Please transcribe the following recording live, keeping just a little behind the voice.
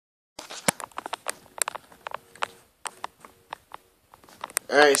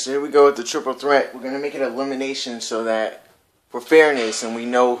Alright, so here we go with the triple threat. We're going to make it elimination so that, for fairness, and we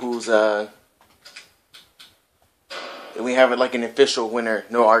know who's, we have it like an official winner,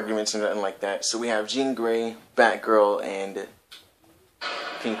 no arguments and nothing like that. So we have Jean Grey, Batgirl, and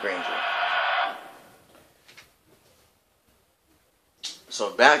Pink Ranger.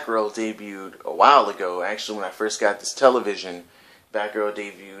 So Batgirl debuted a while ago. Actually, when I first got this television, Batgirl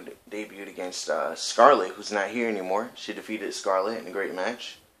debuted against Scarlet, who's not here anymore. She defeated Scarlet in a great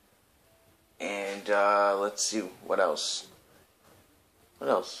match. And let's see, what else? What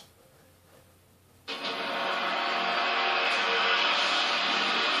else?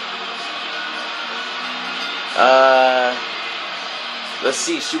 Let's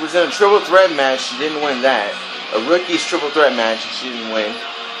see, she was in a triple threat match. She didn't win that. A rookie's triple threat match, and she didn't win.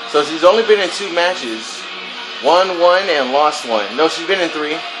 So she's only been in 2 matches. Won 1 and lost 1. No, she's been in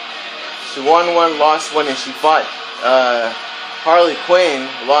 3. She won 1, lost 1, and she fought Harley Quinn,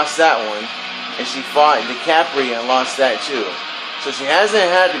 lost that one. And she fought DiCaprio and lost that too. So she hasn't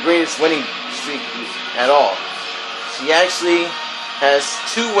had the greatest winning streak at all. She actually has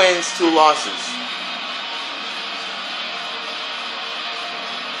 2 wins, 2 losses.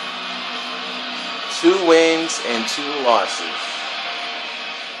 Two wins and 2 losses.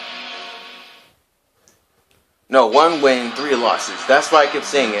 No, 1 win, 3 losses. That's why I kept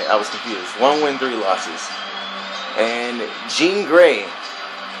saying it. I was confused. 1 win, 3 losses. And Jean Grey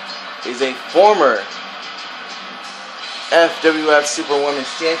is a former FWF Superwomen's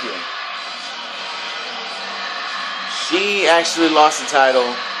champion. She actually lost the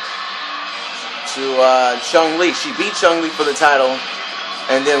title to Chung-Li. She beat Chung-Li for the title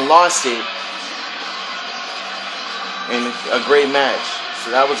and then lost it in a great match.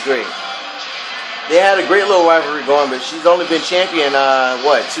 So that was great. They had a great little rivalry going, but she's only been champion,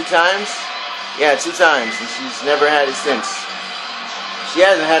 what, 2 times? Yeah, 2 times, and she's never had it since. She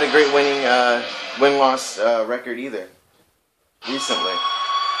hasn't had a great winning, win-loss record either, recently.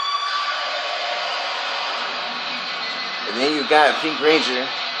 And then you've got Pink Ranger,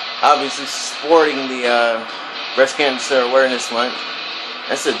 obviously sporting the Breast Cancer Awareness Month.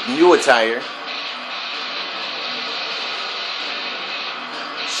 That's a new attire.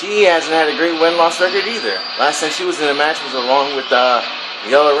 She hasn't had a great win-loss record either. Last time she was in a match was along with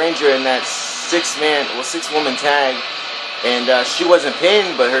Yellow Ranger in that 6-woman tag. And she wasn't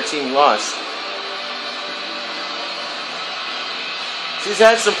pinned, but her team lost. She's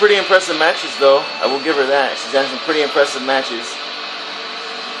had some pretty impressive matches, though. I will give her that. She's had some pretty impressive matches.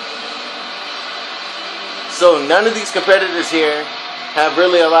 So none of these competitors here have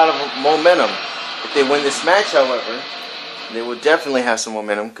really a lot of momentum. If they win this match, however, they will definitely have some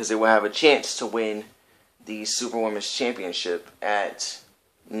momentum because they will have a chance to win the Superwomen's Championship at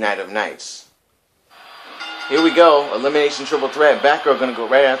Night of Nights. Here we go. Elimination triple threat. Batgirl going to go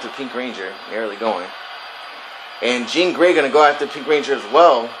right after Pink Ranger. Nearly going. And Jean Grey going to go after Pink Ranger as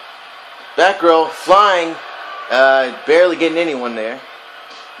well. Batgirl flying. Barely getting anyone there.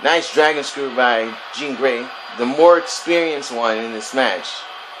 Nice dragon screw by Jean Grey. The more experienced one in this match.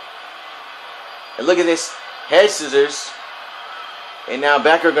 And look at this. Head scissors. And now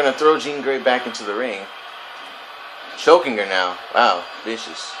Batgirl going to throw Jean Grey back into the ring. Choking her now. Wow,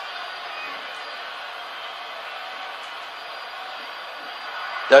 vicious.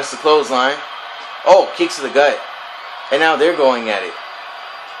 Ducks the clothesline. Oh, kicks to the gut. And now they're going at it.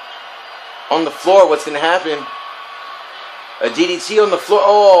 On the floor, what's going to happen? A DDT on the floor.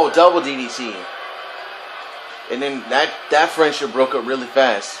 Oh, double DDT. And then that friendship broke up really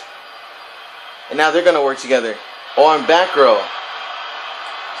fast. And now they're going to work together. On Batgirl.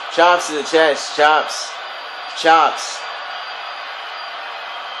 Chops to the chest. Chops. Chops.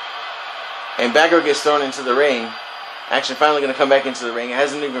 And Batgirl gets thrown into the ring. Actually, finally going to come back into the ring. It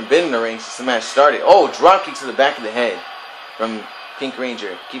hasn't even been in the ring since the match started. Oh, drop kick to the back of the head from Pink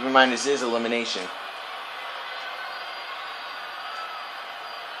Ranger. Keep in mind, this is elimination.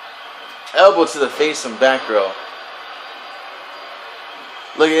 Elbow to the face from Batgirl.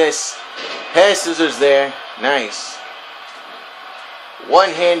 Look at this. Head scissors there. Nice.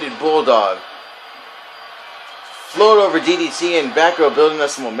 One-handed bulldog. Float over DDT and Batgirl building up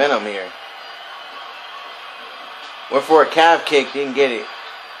some momentum here. Went for a calf kick, didn't get it.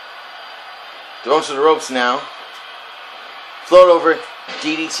 Thrown to the ropes now. Float over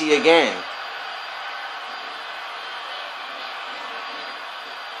DDT again.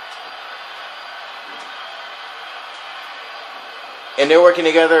 And they're working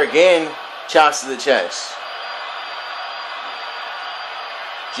together again. Chops to the chest.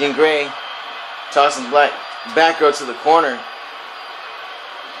 Jean Grey tossing Batgirl to the corner.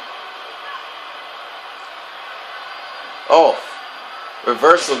 Oh.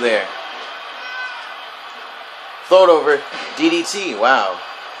 Reversal there. Float over. DDT. Wow.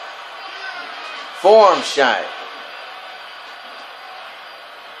 Forearm shot.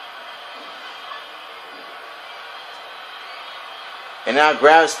 And now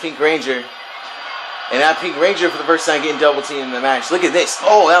grabs Pink Ranger. And now Pink Ranger for the first time getting double teamed in the match. Look at this.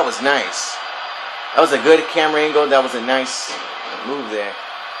 Oh, that was nice. That was a good camera angle. That was a nice move there.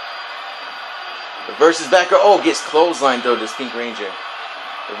 Reverses back girl. Oh, gets clothesline though, this Pink Ranger.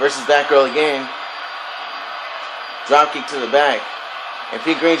 Reverses back girl again. Drop kick to the back. And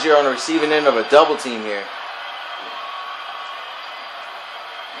Pink Ranger on the receiving end of a double team here.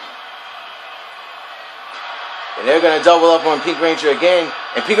 And they're going to double up on Pink Ranger again.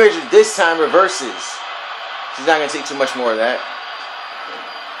 And Pink Ranger this time reverses. She's not going to take too much more of that.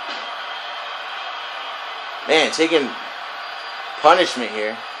 Man, taking punishment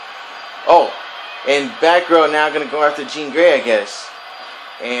here. Oh, and Batgirl now going to go after Jean Grey, I guess.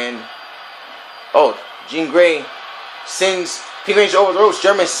 And, oh, Jean Grey sends Pink Ranger over the ropes.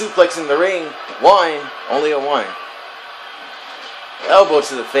 German suplex in the ring. One, only a one. Elbow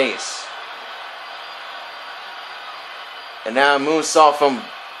to the face. And now moonsault from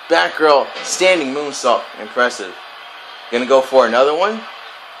Batgirl. Standing moonsault. Impressive. Gonna go for another one.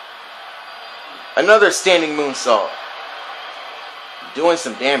 Another standing moonsault. Doing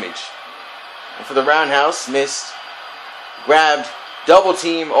some damage. And for the roundhouse, missed. Grabbed. Double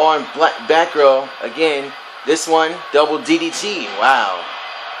team on Batgirl again. This one, double DDT. Wow.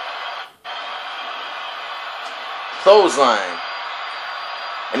 Clothesline.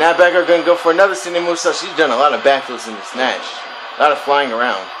 And now Batgirl going to go for another standing moonsault. She's done a lot of backflips in this match. A lot of flying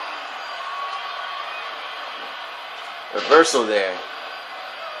around. Reversal there.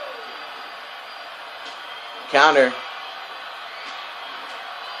 Counter.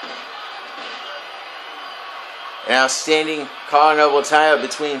 An outstanding collar and elbow tie-up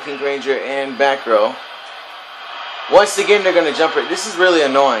between Pink Ranger and Batgirl. Once again, they're going to jump it. This is really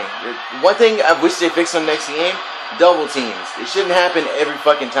annoying. One thing I wish they fixed on next game, double teams. It shouldn't happen every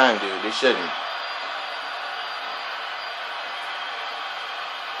fucking time, dude. It shouldn't.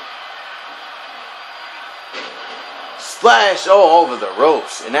 Splash! Oh, over the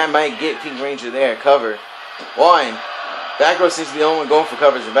ropes. And that might get Pink Ranger there. Cover. One. Batgirl seems to be the only one going for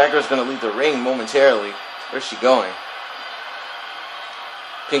covers. And Batgirl's going to leave the ring momentarily. Where's she going?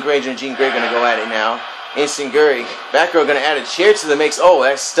 Pink Ranger and Jean Grey going to go at it now. Instant Guri. Batgirl going to add a chair to the mix. Oh,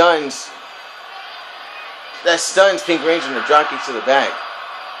 that stuns. That stuns Pink Ranger and a dropkick to the back.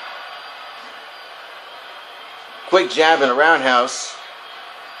 Quick jab and a roundhouse.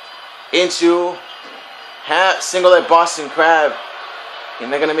 Into single leg Boston Crab. And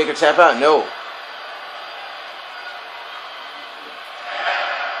they're going to make her tap out? No.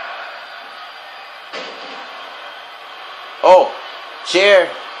 Oh, chair.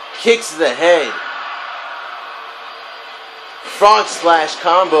 Kick to the head. Frog splash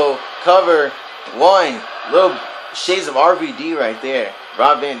combo. Cover. One. Little shades of RVD right there.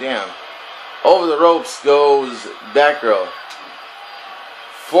 Rob Van Dam. Over the ropes goes Batgirl.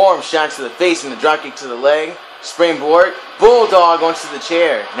 Forearm shot to the face and the dropkick to the leg. Springboard. Bulldog onto the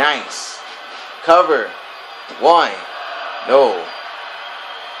chair. Nice. Cover. One. No.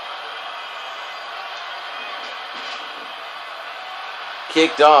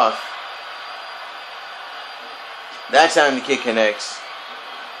 Kicked off. That time the kick connects.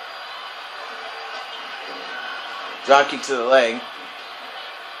 Drop kick to the leg.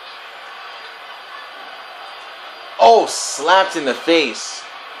 Oh, slapped in the face.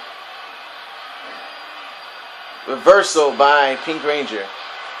 Reversal by Pink Ranger.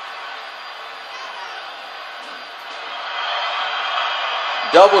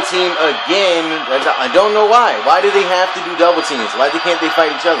 Double team again. I don't know why. Why do they have to do double teams? Why can't they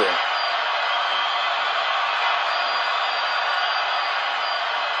fight each other?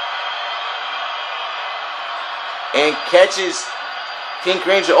 And catches Pink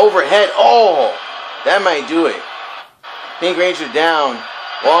Ranger overhead. Oh, that might do it. Pink Ranger down.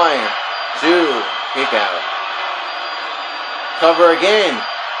 1, 2, kick out. Cover again.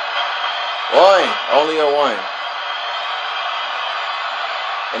 1, only a 1.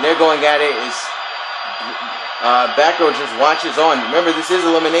 And they're going at it. Batgirl just watches on. Remember, this is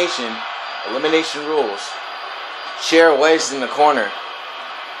elimination. Elimination rules. Chair wedged in the corner.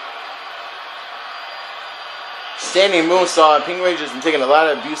 Standing moonsault. Pink Ranger's been taking a lot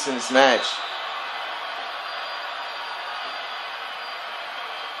of abuse in this match.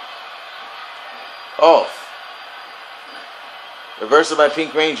 Off. Reversal by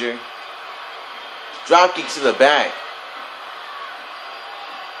Pink Ranger. Drop kick to the back.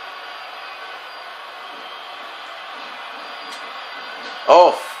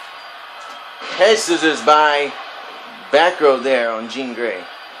 Oh, head scissors by Batgirl there on Jean Grey.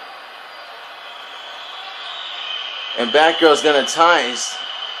 And Batgirl's gonna ties.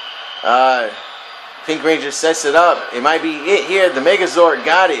 Pink Ranger sets it up. It might be it here. The Megazord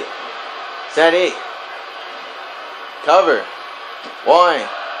got it. Is that it? Cover. 1,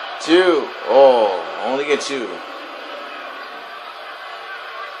 2. Oh, only get 2.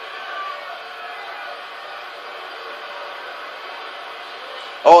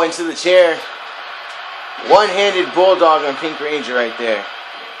 Oh, into the chair. One-handed bulldog on Pink Ranger right there.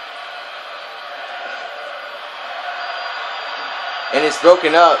 And it's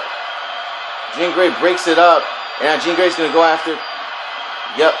broken up. Jean Grey breaks it up. And now Jean Grey's going to go after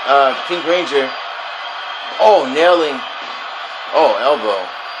Pink Ranger. Oh, nailing. Oh, elbow.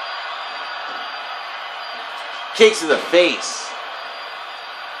 Kicks to the face.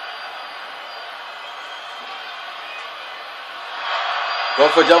 Going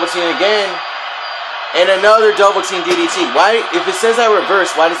for a double team again. And another double team DDT. Why, if it says I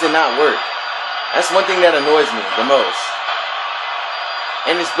reverse, why does it not work? That's one thing that annoys me the most.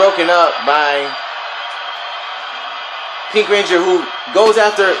 And it's broken up by Pink Ranger, who goes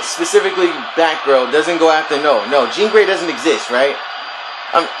after specifically Batgirl, doesn't go after No, Jean Grey doesn't exist, right?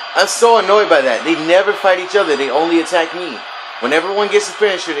 I'm so annoyed by that. They never fight each other. They only attack me. Whenever one gets a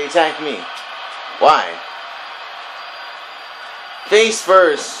finisher, they attack me. Why? Face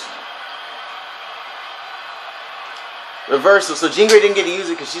first. Reversal. So Jean Grey didn't get to use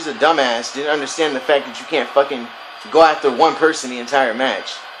it because she's a dumbass. Didn't understand the fact that you can't fucking go after one person the entire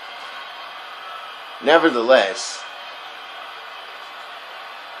match. Nevertheless.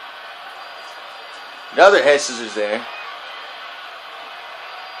 Another head scissors there.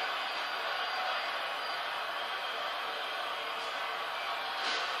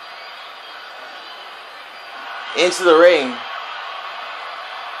 Into the ring.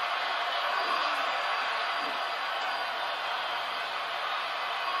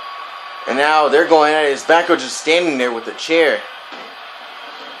 And now they're going at it. His Batgirl just standing there with the chair.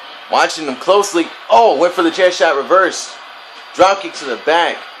 Watching them closely. Oh, went for the chair shot reverse. Drop kick to the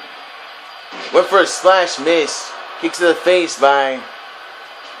back. Went for a splash miss. Kick to the face by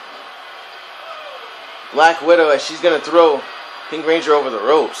Black Widow as she's going to throw Pink Ranger over the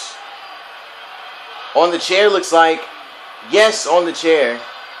ropes. On the chair looks like. Yes, on the chair.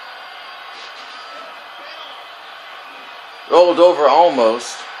 Rolled over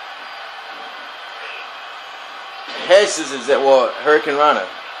almost. Head scissors that were Hurricane Rana.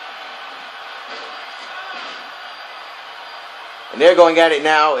 And they're going at it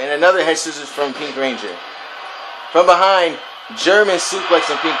now. And another head scissors from Pink Ranger. From behind, German suplex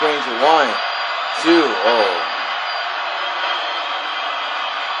on Pink Ranger. 1, 2, oh.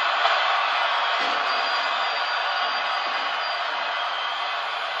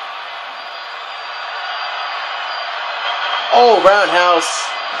 Oh, roundhouse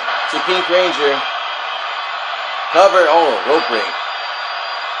to Pink Ranger. Cover, oh, rope break.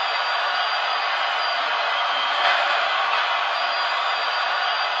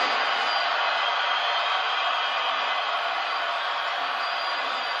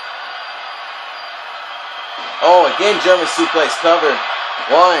 Oh, again, German suplex cover. 1,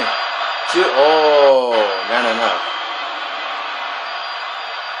 2, oh, not enough.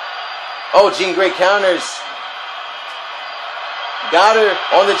 Oh, Jean Grey counters. Got her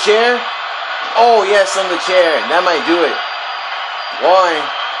on the chair. Oh, yes, on the chair. That might do it. 1,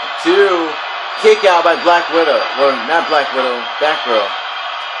 2. Kick out by Black Widow. Well, not Black Widow. Batgirl.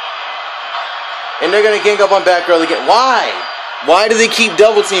 And they're going to gang up on Batgirl again. Why? Why do they keep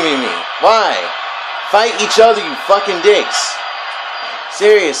double teaming me? Why? Fight each other, you fucking dicks.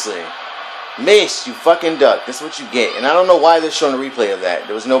 Seriously. Miss, you fucking duck. That's what you get. And I don't know why they're showing a replay of that.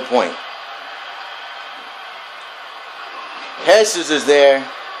 There was no point. Head scissors there.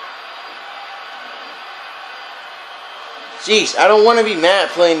 Jeez, I don't want to be mad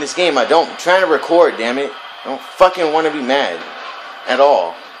playing this game. I don't. I'm trying to record, damn it. I don't fucking want to be mad. At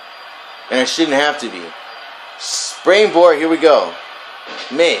all. And I shouldn't have to be. Springboard, here we go.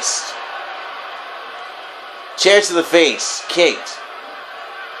 Missed. Chair to the face. Kicked.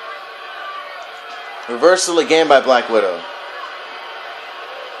 Reversal again by Black Widow.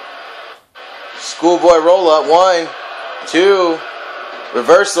 Schoolboy roll up. 1, 2.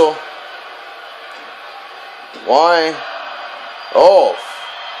 Reversal. 1. Oh.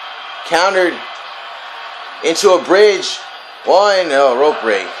 Countered into a bridge. 1. Oh, rope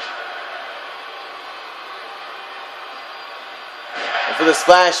break. And for the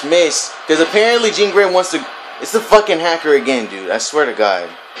splash, miss. Because apparently Jean Grey wants to... It's the fucking hacker again, dude. I swear to God.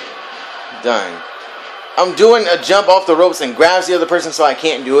 Done. I'm doing a jump off the ropes and grabs the other person so I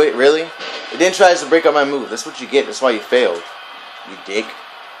can't do it. Really? It then tries to break up my move. That's what you get. That's why you failed. You dick.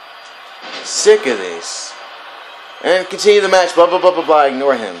 Sick of this. And continue the match. Blah, blah, blah, blah, blah.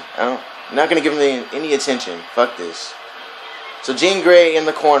 Ignore him. I'm not going to give him any attention. Fuck this. So Jean Grey in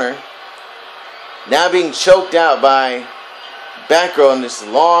the corner. Now being choked out by Batgirl in this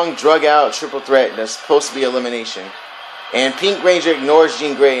long, drug-out triple threat that's supposed to be elimination. And Pink Ranger ignores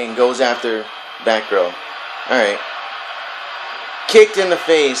Jean Grey and goes after Batgirl. Alright. Kicked in the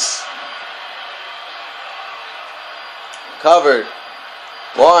face. Covered.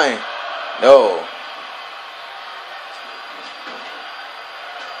 One. No.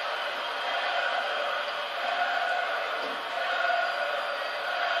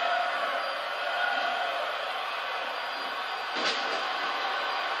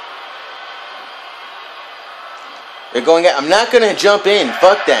 They're going at, I'm not going to jump in.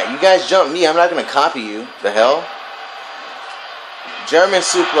 Fuck that. You guys jump me. I'm not going to copy you. The hell? German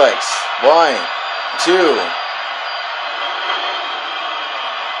suplex. 1, 2.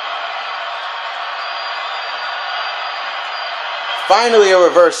 Finally a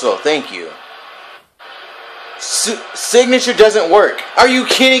reversal. Thank you. Signature doesn't work. Are you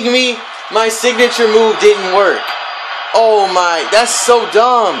kidding me? My signature move didn't work. Oh my. That's so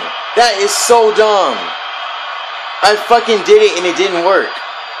dumb. That is so dumb. I fucking did it and it didn't work.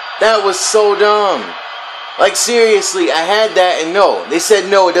 That was so dumb. Like seriously, I had that and no. They said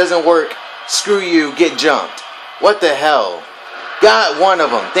no, it doesn't work. Screw you, get jumped. What the hell? Got one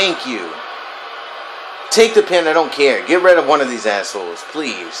of them, thank you. Take the pin, I don't care. Get rid of one of these assholes,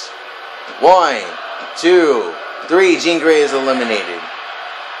 please. 1, 2, 3, Jean Grey is eliminated.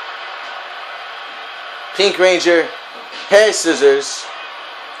 Pink Ranger, head scissors.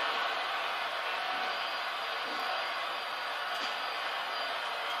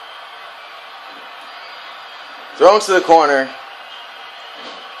 Thrown to the corner.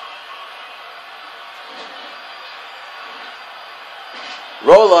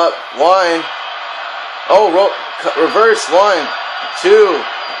 Roll up. 1. Oh, reverse. 1, 2,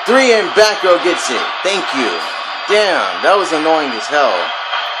 3, and Batgirl gets it. Thank you. Damn, that was annoying as hell.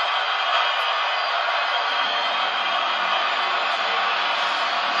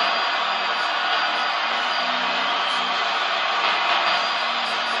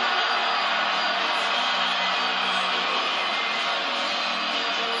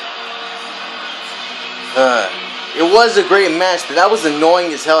 It was a great match, but that was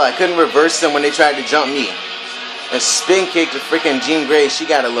annoying as hell. I couldn't reverse them when they tried to jump me. A spin kick to freaking Jean Grey, she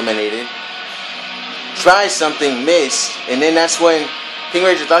got eliminated. Tried something, missed, and then that's when Pink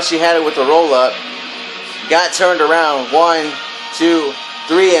Ranger thought she had it with a roll-up. Got turned around, 1, 2,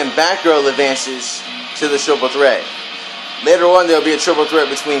 3, and Batgirl advances to the triple threat. Later on, there'll be a triple threat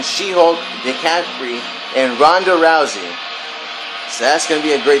between She-Hulk, DiCaprio, and Ronda Rousey. So that's going to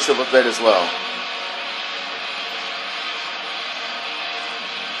be a great triple threat as well.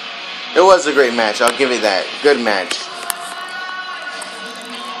 It was a great match. I'll give it that. Good match.